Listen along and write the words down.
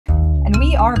And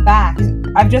we are back.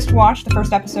 I've just watched the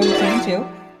first episode of season 2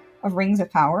 of Rings of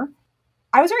Power.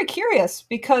 I was very curious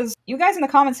because you guys in the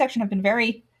comment section have been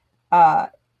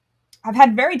have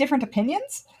had very different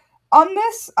opinions on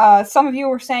this. Some of you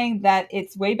were saying that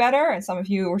it's way better, and some of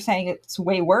you were saying it's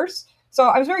way worse. So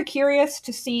I was very curious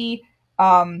to see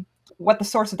what the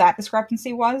source of that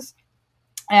discrepancy was.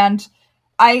 And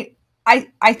I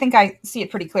think I see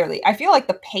it pretty clearly. I feel like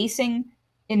the pacing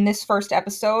in this first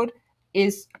episode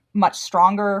is much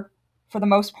stronger for the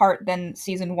most part than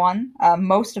season 1.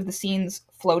 Most of the scenes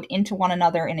flowed into one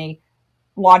another in a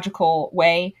logical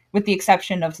way, with the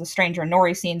exception of the Stranger and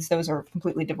Nori scenes. Those are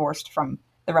completely divorced from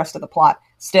the rest of the plot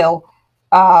still.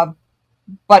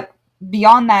 But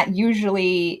beyond that,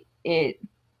 usually if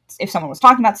someone was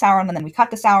talking about Sauron and then we cut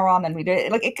to Sauron and we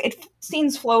did it,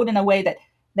 scenes flowed in a way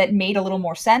that made a little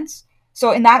more sense.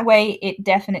 So in that way, it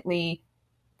definitely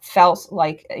felt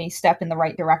like a step in the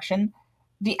right direction.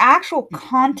 The actual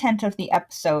content of the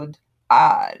episode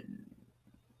has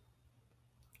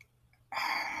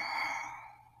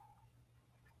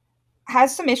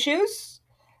some issues.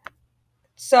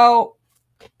 So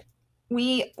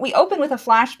we open with a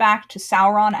flashback to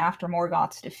Sauron after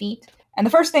Morgoth's defeat. And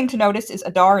the first thing to notice is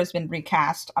Adar has been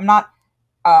recast. I'm not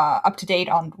up to date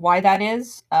on why that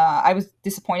is. I was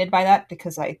disappointed by that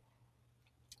because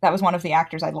that was one of the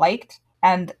actors I liked.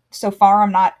 And so far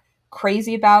I'm not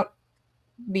crazy about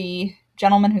the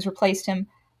gentleman who's replaced him,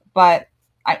 but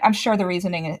I'm sure the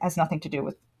reasoning has nothing to do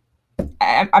with...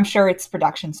 I'm sure it's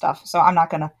production stuff, so I'm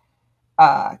not going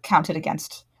to count it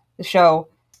against the show.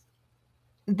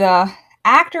 The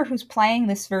actor who's playing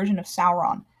this version of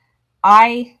Sauron,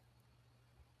 I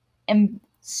am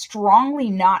strongly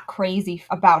not crazy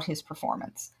about his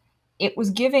performance. It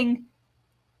was giving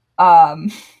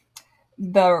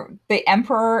the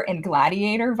Emperor and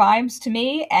Gladiator vibes to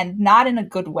me, and not in a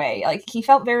good way. Like, he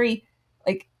felt very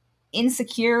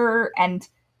insecure, and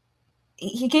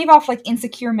he gave off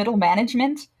insecure middle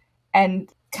management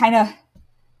and kind of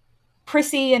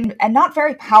prissy and not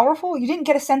very powerful. You didn't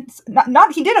get a sense.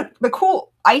 Not he did the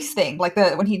cool ice thing,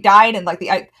 when he died, and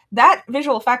that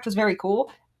visual effect was very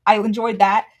cool. I enjoyed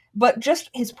that, but just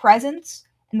his presence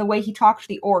and the way he talked to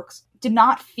the orcs did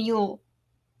not feel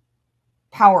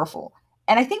powerful.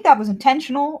 And I think that was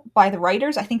intentional by the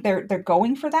writers. I think they're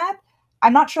going for that.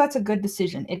 I'm not sure that's a good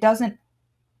decision. It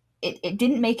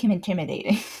didn't make him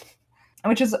intimidating,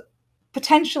 which is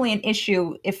potentially an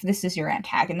issue if this is your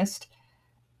antagonist.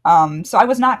 So I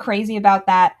was not crazy about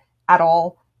that at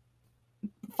all.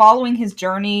 Following his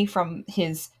journey from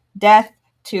his death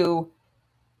to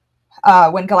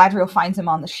when Galadriel finds him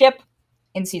on the ship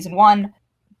in season 1,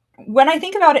 when I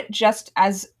think about it just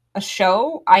as a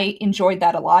show, I enjoyed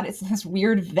that a lot. It's this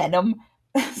weird Venom.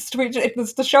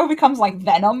 The show becomes like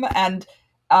Venom, and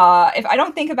if I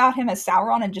don't think about him as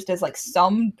Sauron and just as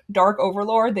some dark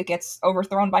overlord that gets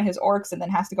overthrown by his orcs and then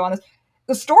has to go on this,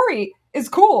 the story is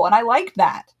cool, and I liked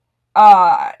that.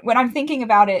 When I'm thinking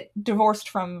about it, divorced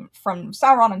from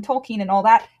Sauron and Tolkien and all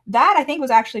that I think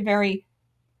was actually very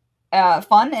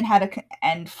fun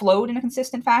and flowed in a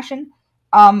consistent fashion.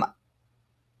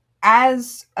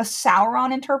 As a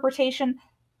Sauron interpretation,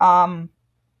 I'm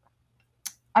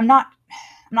not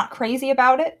crazy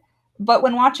about it, but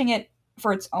when watching it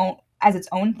for its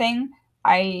own thing,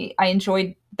 I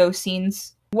enjoyed those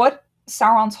scenes. What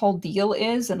Sauron's whole deal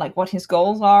is and what his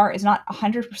goals are is not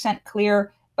 100%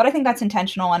 clear, but I think that's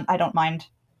intentional, and I don't mind.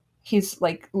 He's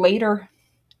later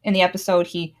in the episode,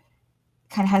 he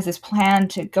kind of has this plan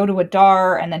to go to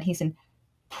Adar, and then he's in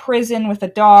prison with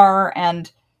Adar,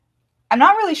 and I'm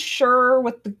not really sure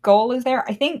what the goal is there.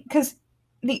 I think because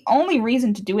the only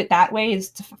reason to do it that way is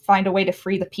to find a way to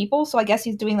free the people. So I guess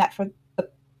he's doing that for the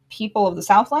people of the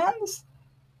Southlands.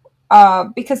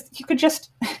 Because you could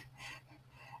just...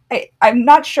 I'm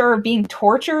not sure being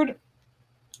tortured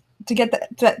to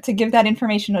get to give that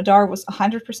information to Adar was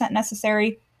 100%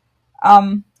 necessary.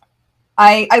 I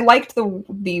liked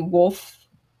the wolf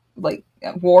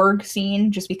warg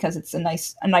scene just because it's a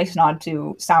nice nod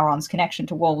to Sauron's connection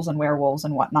to wolves and werewolves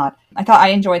and whatnot. I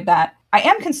enjoyed that. I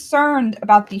am concerned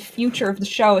about the future of the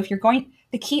show if you're going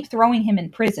to keep throwing him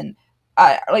in prison.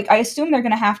 I assume they're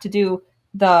going to have to do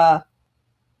the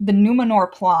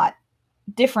Numenor plot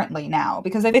differently now,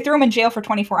 because they threw him in jail for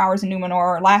 24 hours in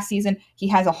Numenor last season. He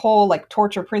has a whole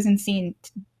torture prison scene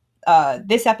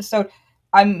this episode.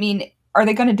 I mean, are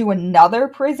they going to do another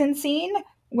prison scene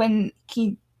when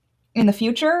he in the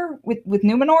future with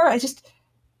Numenor?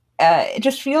 It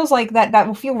just feels like that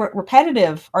will feel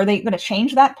repetitive. Are they going to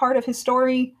change that part of his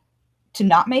story to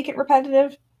not make it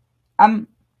repetitive? I'm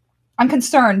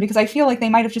concerned because I feel like they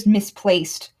might have just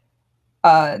misplaced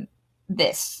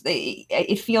this.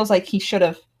 It feels like he should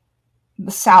have,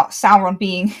 the Sauron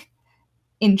being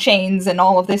in chains and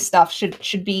all of this stuff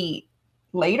should be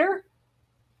later.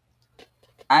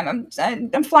 I'm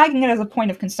flagging it as a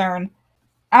point of concern.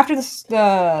 After this,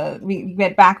 we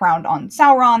get background on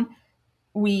Sauron.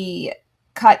 We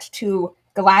cut to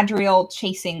Galadriel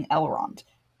chasing Elrond,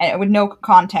 and with no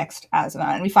context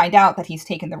and we find out that he's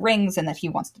taken the rings and that he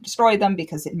wants to destroy them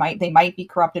because they might be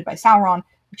corrupted by Sauron,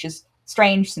 which is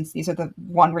strange since these are the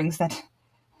one rings that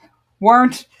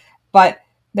weren't. But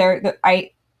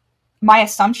my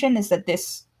assumption is that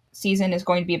this season is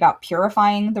going to be about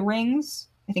purifying the rings.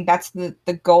 I think that's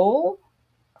the goal.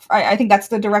 I think that's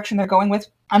the direction they're going with.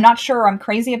 I'm not sure I'm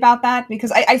crazy about that,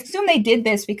 because I assume they did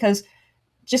this because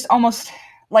just almost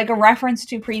like a reference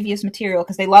to previous material,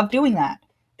 because they love doing that.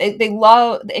 They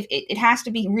love, it has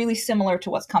to be really similar to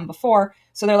what's come before.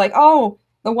 So they're like, oh,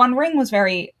 the One Ring was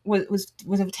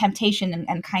a temptation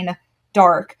and kind of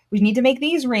dark. We need to make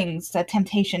these rings a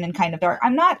temptation and kind of dark.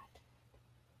 I'm not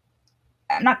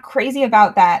crazy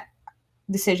about that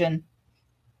decision.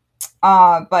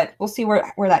 But we'll see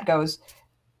where that goes.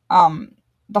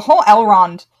 The whole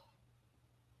Elrond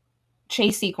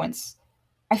chase sequence,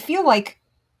 I feel like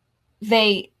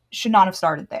they should not have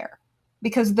started there,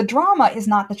 because the drama is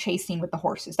not the chase scene with the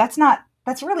horses. That's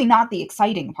really not the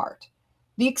exciting part.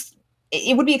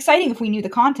 It would be exciting if we knew the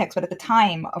context, but at the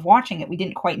time of watching it, we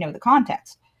didn't quite know the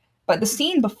context. But the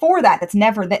scene before that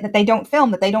that they don't film,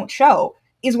 that they don't show,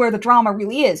 is where the drama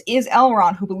really is. Is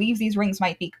Elrond, who believes these rings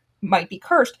might be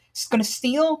cursed, is going to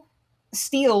steal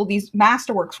these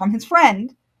masterworks from his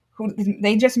friend, who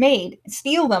they just made,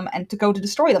 steal them and to go to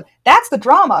destroy them. That's the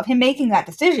drama of him making that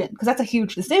decision, because that's a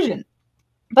huge decision.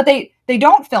 But they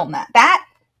don't film that.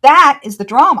 That is the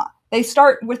drama. They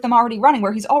start with them already running,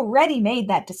 where he's already made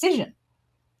that decision.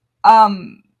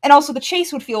 And also the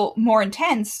chase would feel more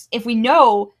intense if we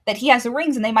know that he has the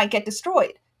rings and they might get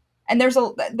destroyed. And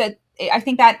I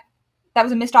think that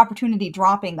was a missed opportunity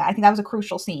dropping that. I think that was a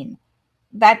crucial scene.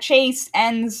 That chase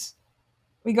ends.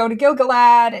 We go to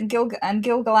Gil-galad, and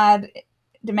Gil-galad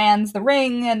demands the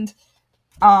ring, and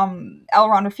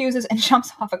Elrond refuses and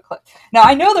jumps off a cliff. Now,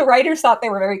 I know the writers thought they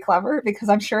were very clever, because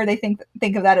I'm sure they think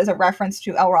of that as a reference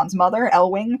to Elrond's mother,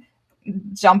 Elwing,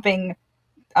 jumping,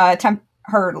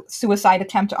 her suicide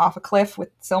attempt off a cliff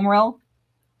with Silmaril.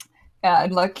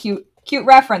 Like cute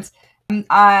reference.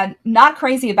 Not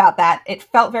crazy about that. It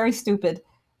felt very stupid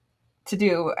to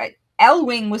do.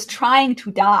 Elwing was trying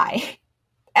to die.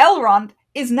 Elrond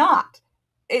is not.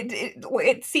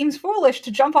 It seems foolish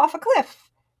to jump off a cliff,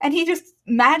 and he just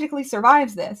magically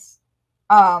survives this,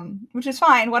 which is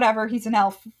fine. Whatever, he's an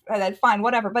elf. Fine,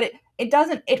 whatever. But it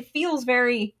doesn't. It feels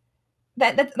very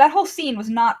that whole scene was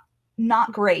not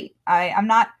great. I'm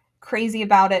not crazy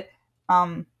about it.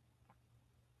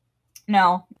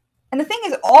 No. And the thing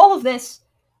is, all of this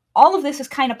is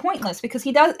kind of pointless, because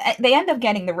they end up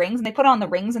getting the rings, and they put on the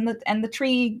rings, and the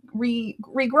tree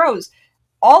regrows.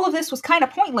 All of this was kind of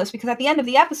pointless, because at the end of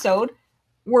the episode,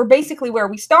 we're basically where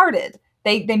we started.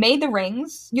 They made the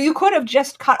rings. You could have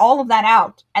just cut all of that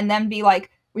out and then be like,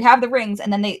 we have the rings,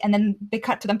 and then they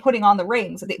cut to them putting on the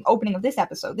rings at the opening of this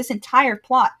episode. This entire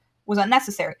plot was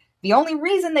unnecessary. The only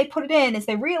reason they put it in is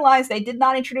they realized they did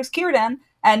not introduce Círdan,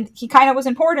 and he kind of was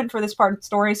important for this part of the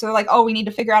story, so they're like, oh, we need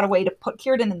to figure out a way to put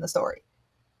Círdan in the story.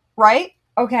 Right?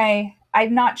 Okay,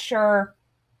 I'm not sure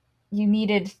you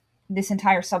needed this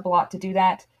entire subplot to do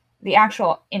that. The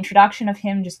actual introduction of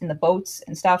him just in the boats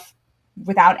and stuff,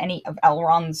 without any of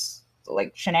Elrond's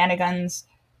like shenanigans,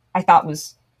 I thought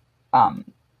was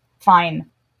fine.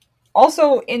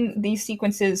 Also, in these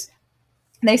sequences,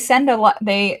 they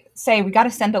say we got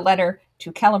to send a letter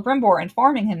to Celebrimbor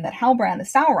informing him that Halbrand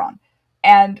is Sauron.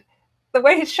 And the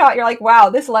way it's shot, you're like, wow,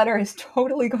 this letter is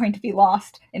totally going to be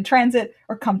lost in transit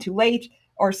or come too late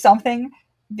or something,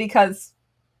 because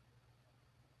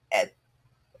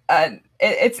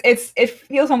it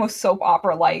feels almost soap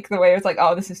opera like, the way it's like,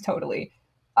 oh, this is totally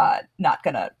not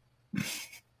gonna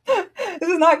this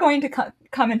is not going to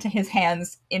come into his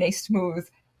hands in a smooth,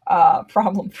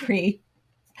 problem-free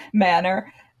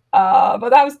manner. But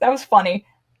that was funny.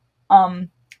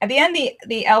 At the end,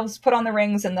 the elves put on the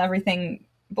rings and everything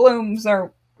blooms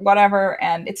or whatever,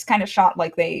 and it's kind of shot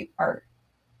like they are,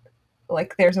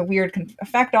 like there's a weird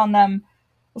effect on them.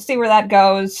 We'll see where that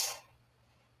goes.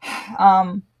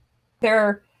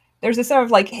 There's this sort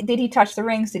of like, did he touch the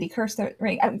rings? Did he curse the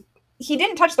ring? He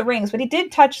didn't touch the rings, but he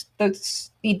did touch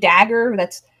the dagger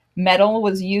that's metal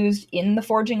was used in the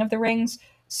forging of the rings.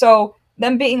 So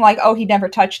them being like, oh, he never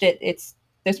touched it, it's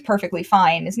perfectly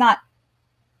fine, is not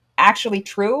actually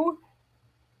true.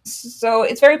 So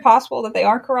it's very possible that they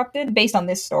are corrupted based on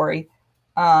this story.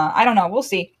 I don't know. We'll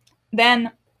see.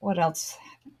 Then what else?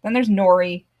 Then there's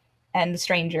Nori and the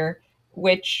Stranger,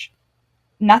 which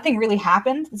nothing really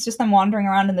happened. It's just them wandering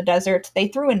around in the desert. They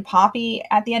threw in Poppy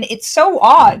at the end. It's so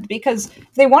odd because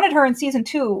they wanted her in season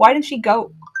 2. Why didn't she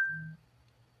go?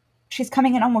 She's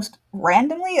coming in almost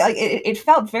randomly. Like it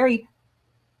felt very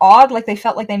odd. Like they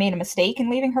felt like they made a mistake in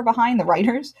leaving her behind. The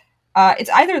writers. It's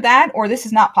either that or this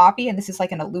is not Poppy and this is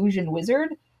like an illusion wizard.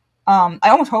 I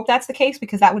almost hope that's the case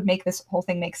because that would make this whole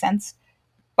thing make sense.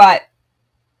 But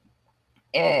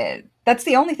that's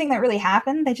the only thing that really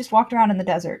happened. They just walked around in the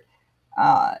desert.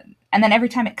 Uh, and then every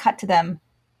time it cut to them,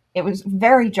 it was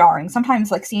very jarring.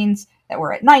 Sometimes, like scenes that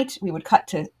were at night, we would cut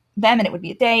to them and it would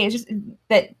be a day. It's just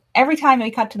that every time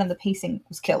we cut to them, the pacing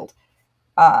was killed.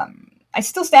 I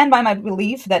still stand by my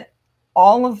belief that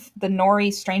all of the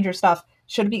Nori Stranger stuff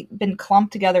should have been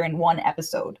clumped together in one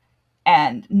episode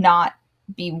and not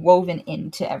be woven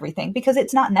into everything because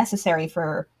it's not necessary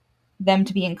for them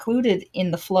to be included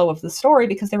in the flow of the story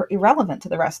because they were irrelevant to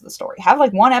the rest of the story. Have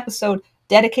like one episode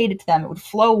dedicated to them; it would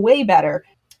flow way better.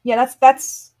 Yeah,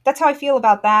 that's how I feel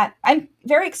about that. I'm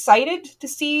very excited to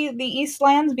see the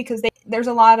Eastlands because there's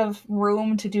a lot of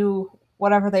room to do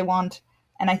whatever they want,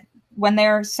 and when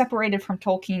they're separated from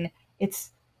Tolkien,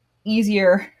 it's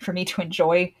easier for me to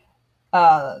enjoy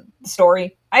the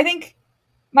story. I think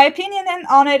my opinion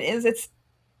on it is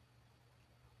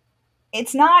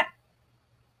it's not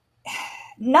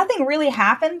nothing really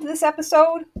happened this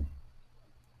episode.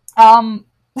 Um,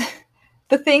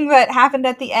 the thing that happened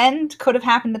at the end could have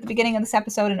happened at the beginning of this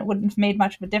episode, and it wouldn't have made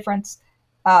much of a difference.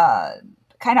 Uh,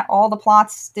 kind of all the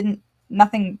plots didn't.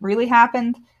 Nothing really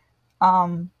happened.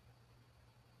 Um,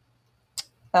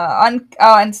 and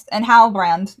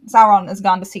Halbrand Sauron is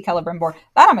gone to see Celebrimbor.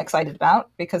 That I'm excited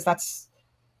about because that's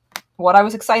what I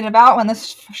was excited about when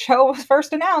this show was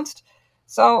first announced.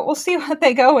 So we'll see what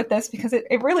they go with this because it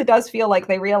really does feel like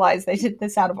they realized they did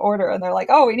this out of order and they're like,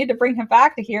 oh, we need to bring him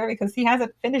back to here because he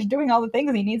hasn't finished doing all the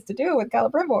things he needs to do with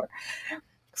Celebrimbor.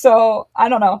 So I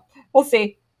don't know. We'll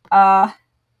see. I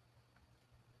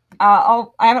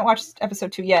haven't watched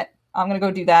episode 2 yet. I'm gonna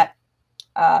go do that.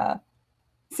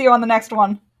 See you on the next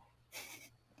one.